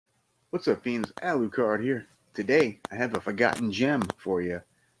What's up, fiends? Alucard here. Today, I have a forgotten gem for you.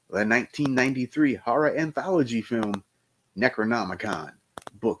 The 1993 horror anthology film, Necronomicon,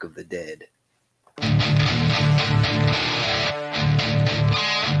 Book of the Dead.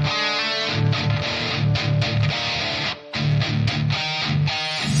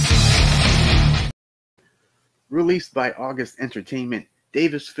 Released by August Entertainment,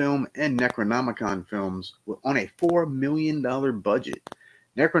 Davis Film, and Necronomicon Films, on a $4 million budget.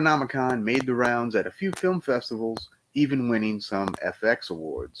 Necronomicon made the rounds at a few film festivals, even winning some FX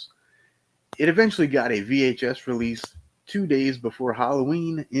awards. It eventually got a VHS release 2 days before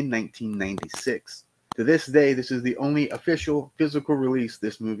Halloween in 1996. To this day, this is the only official physical release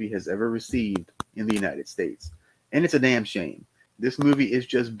this movie has ever received in the United States. And it's a damn shame. This movie is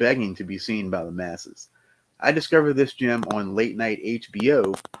just begging to be seen by the masses. I discovered this gem on late night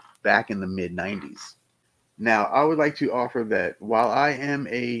HBO back in the mid-90s. Now, I would like to offer that while I am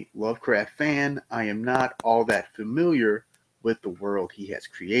a Lovecraft fan, I am not all that familiar with the world he has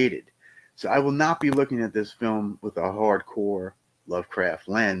created. So I will not be looking at this film with a hardcore Lovecraft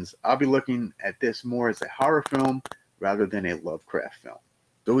lens. I'll be looking at this more as a horror film rather than a Lovecraft film.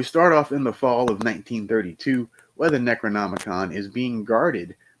 So we start off in the fall of 1932, where the Necronomicon is being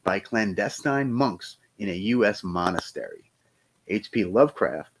guarded by clandestine monks in a U.S. monastery. H.P.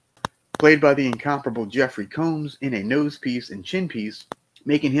 Lovecraft, played by the incomparable Jeffrey Combs in a nose piece and chin piece,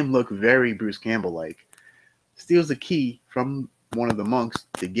 making him look very Bruce Campbell-like, steals a key from one of the monks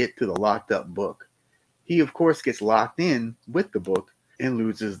to get to the locked up book. He, of course, gets locked in with the book and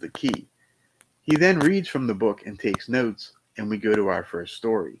loses the key. He then reads from the book and takes notes, and we go to our first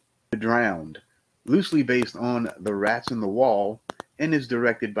story, The Drowned, loosely based on The Rats in the Wall, and is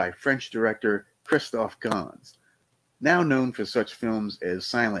directed by French director Christophe Gans, now known for such films as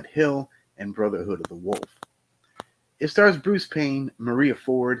Silent Hill and Brotherhood of the Wolf. It stars Bruce Payne, Maria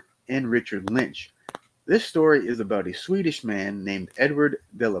Ford, and Richard Lynch. This story is about a Swedish man named Edward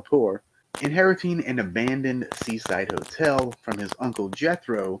Delapour inheriting an abandoned seaside hotel from his uncle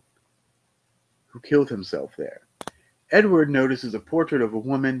Jethro, who killed himself there. Edward notices a portrait of a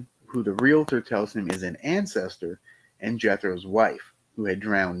woman who the realtor tells him is an ancestor and Jethro's wife, who had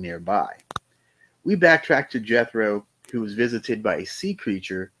drowned nearby. We backtrack to Jethro, who is visited by a sea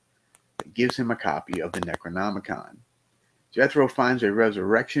creature that gives him a copy of the Necronomicon. Jethro finds a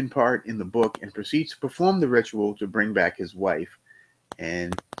resurrection part in the book and proceeds to perform the ritual to bring back his wife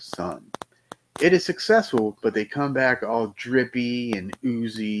and son. It is successful, but they come back all drippy and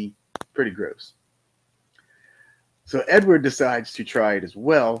oozy, pretty gross. So Edward decides to try it as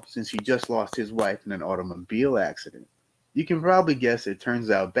well, since he just lost his wife in an automobile accident. You can probably guess it turns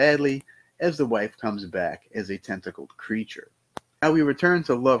out badly, as the wife comes back as a tentacled creature. Now we return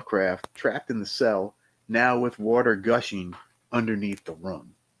to Lovecraft, trapped in the cell, now with water gushing underneath the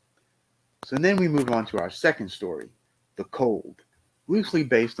room. So then we move on to our second story, The Cold, loosely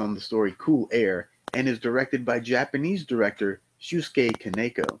based on the story Cool Air, and is directed by Japanese director Shusuke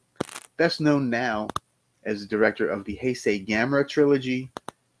Kaneko, best known now as the director of the Heisei Gamera trilogy,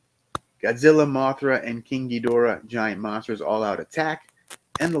 Godzilla, Mothra, and King Ghidorah Giant Monsters All-Out Attack,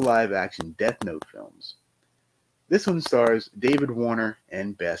 and the live-action Death Note films. This one stars David Warner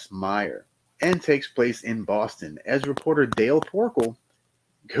and Bess Meyer, and takes place in Boston as reporter Dale Porkle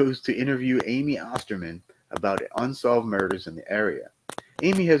goes to interview Amy Osterman about unsolved murders in the area.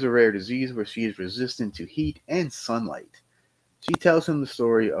 Amy has a rare disease where she is resistant to heat and sunlight. She tells him the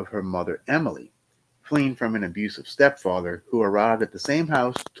story of her mother Emily, fleeing from an abusive stepfather who arrived at the same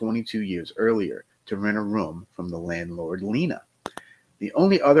house 22 years earlier to rent a room from the landlord Lena. The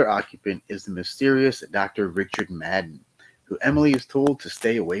only other occupant is the mysterious Dr. Richard Madden, who Emily is told to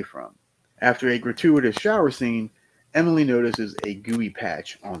stay away from. After a gratuitous shower scene, Emily notices a gooey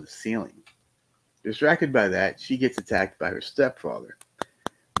patch on the ceiling. Distracted by that, she gets attacked by her stepfather.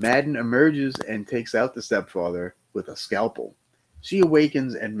 Madden emerges and takes out the stepfather with a scalpel. She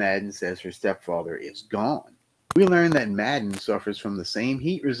awakens and Madden says her stepfather is gone. We learn that Madden suffers from the same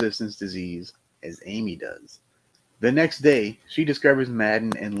heat resistance disease as Amy does. The next day, she discovers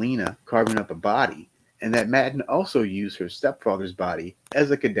Madden and Lena carving up a body, and that Madden also used her stepfather's body as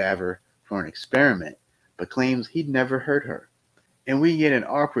a cadaver for an experiment, but claims he'd never hurt her. And we get an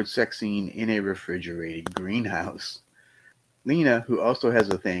awkward sex scene in a refrigerated greenhouse. Lena, who also has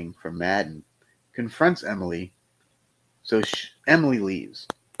a thing for Madden, confronts Emily, so Emily leaves.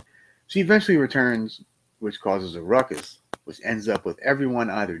 She eventually returns, which causes a ruckus, which ends up with everyone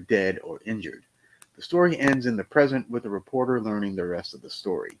either dead or injured. The story ends in the present with the reporter learning the rest of the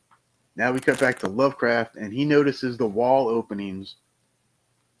story. Now we cut back to Lovecraft, and he notices the wall openings.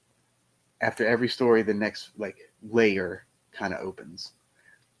 After every story, the next layer kind of opens.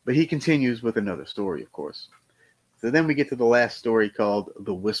 But he continues with another story, of course. So then we get to the last story called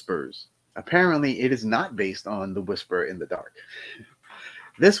The Whispers. Apparently, it is not based on The Whisper in the Dark.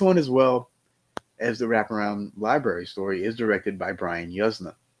 This one, as well as the wraparound library story, is directed by Brian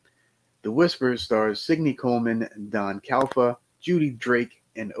Yuzna. The Whispers stars Signe Coleman, Don Calfa, Judy Drake,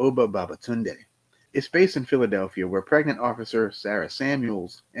 and Oba Babatunde. It's based in Philadelphia, where pregnant officer Sarah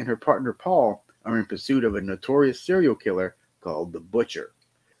Samuels and her partner Paul are in pursuit of a notorious serial killer called the Butcher,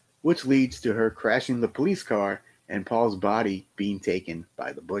 which leads to her crashing the police car and Paul's body being taken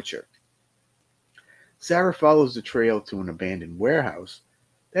by the Butcher. Sarah follows the trail to an abandoned warehouse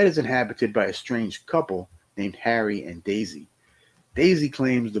that is inhabited by a strange couple named Harry and Daisy. Daisy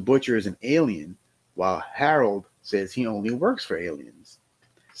claims the Butcher is an alien, while Harold says he only works for aliens.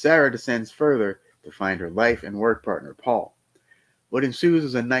 Sarah descends further to find her life and work partner Paul. What ensues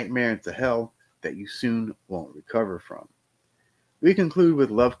is a nightmare into hell that you soon won't recover from. We conclude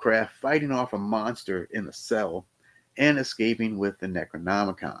with Lovecraft fighting off a monster in a cell and escaping with the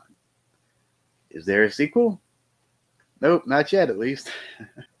Necronomicon. Is there a sequel? Nope, not yet at least.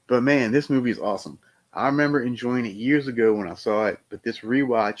 But man, this movie is awesome. I remember enjoying it years ago when I saw it, but this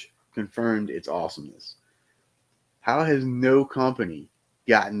rewatch confirmed its awesomeness. How has no company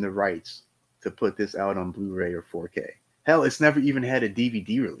gotten the rights to put this out on Blu-ray or 4K? Hell, it's never even had a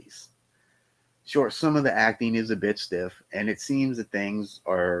DVD release. Sure, some of the acting is a bit stiff, and it seems that things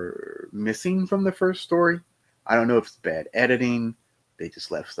are missing from the first story. I don't know if it's bad editing, they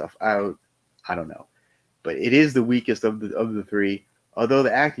just left stuff out. I don't know. But it is the weakest of the three, although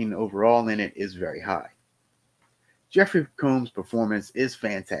the acting overall in it is very high. Jeffrey Combs' performance is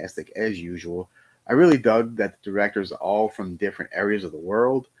fantastic as usual. I really dug that the directors are all from different areas of the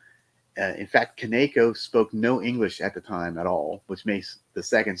world. In fact, Kaneko spoke no English at the time at all, which makes the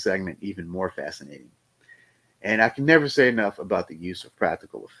second segment even more fascinating. And I can never say enough about the use of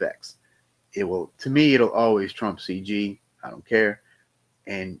practical effects. To me, it'll always trump CG. I don't care.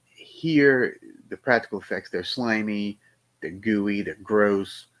 And here, the practical effects, they're slimy, they're gooey, they're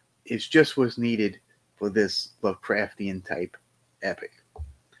gross. It's just what's needed for this Lovecraftian type epic.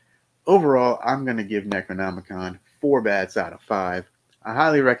 Overall, I'm going to give Necronomicon 4 bats out of 5. I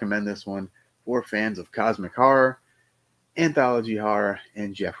highly recommend this one for fans of cosmic horror, anthology horror,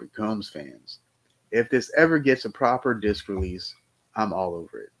 and Jeffrey Combs fans. If this ever gets a proper disc release, I'm all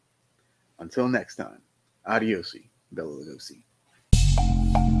over it. Until next time, adiosi, Bella Lugosi.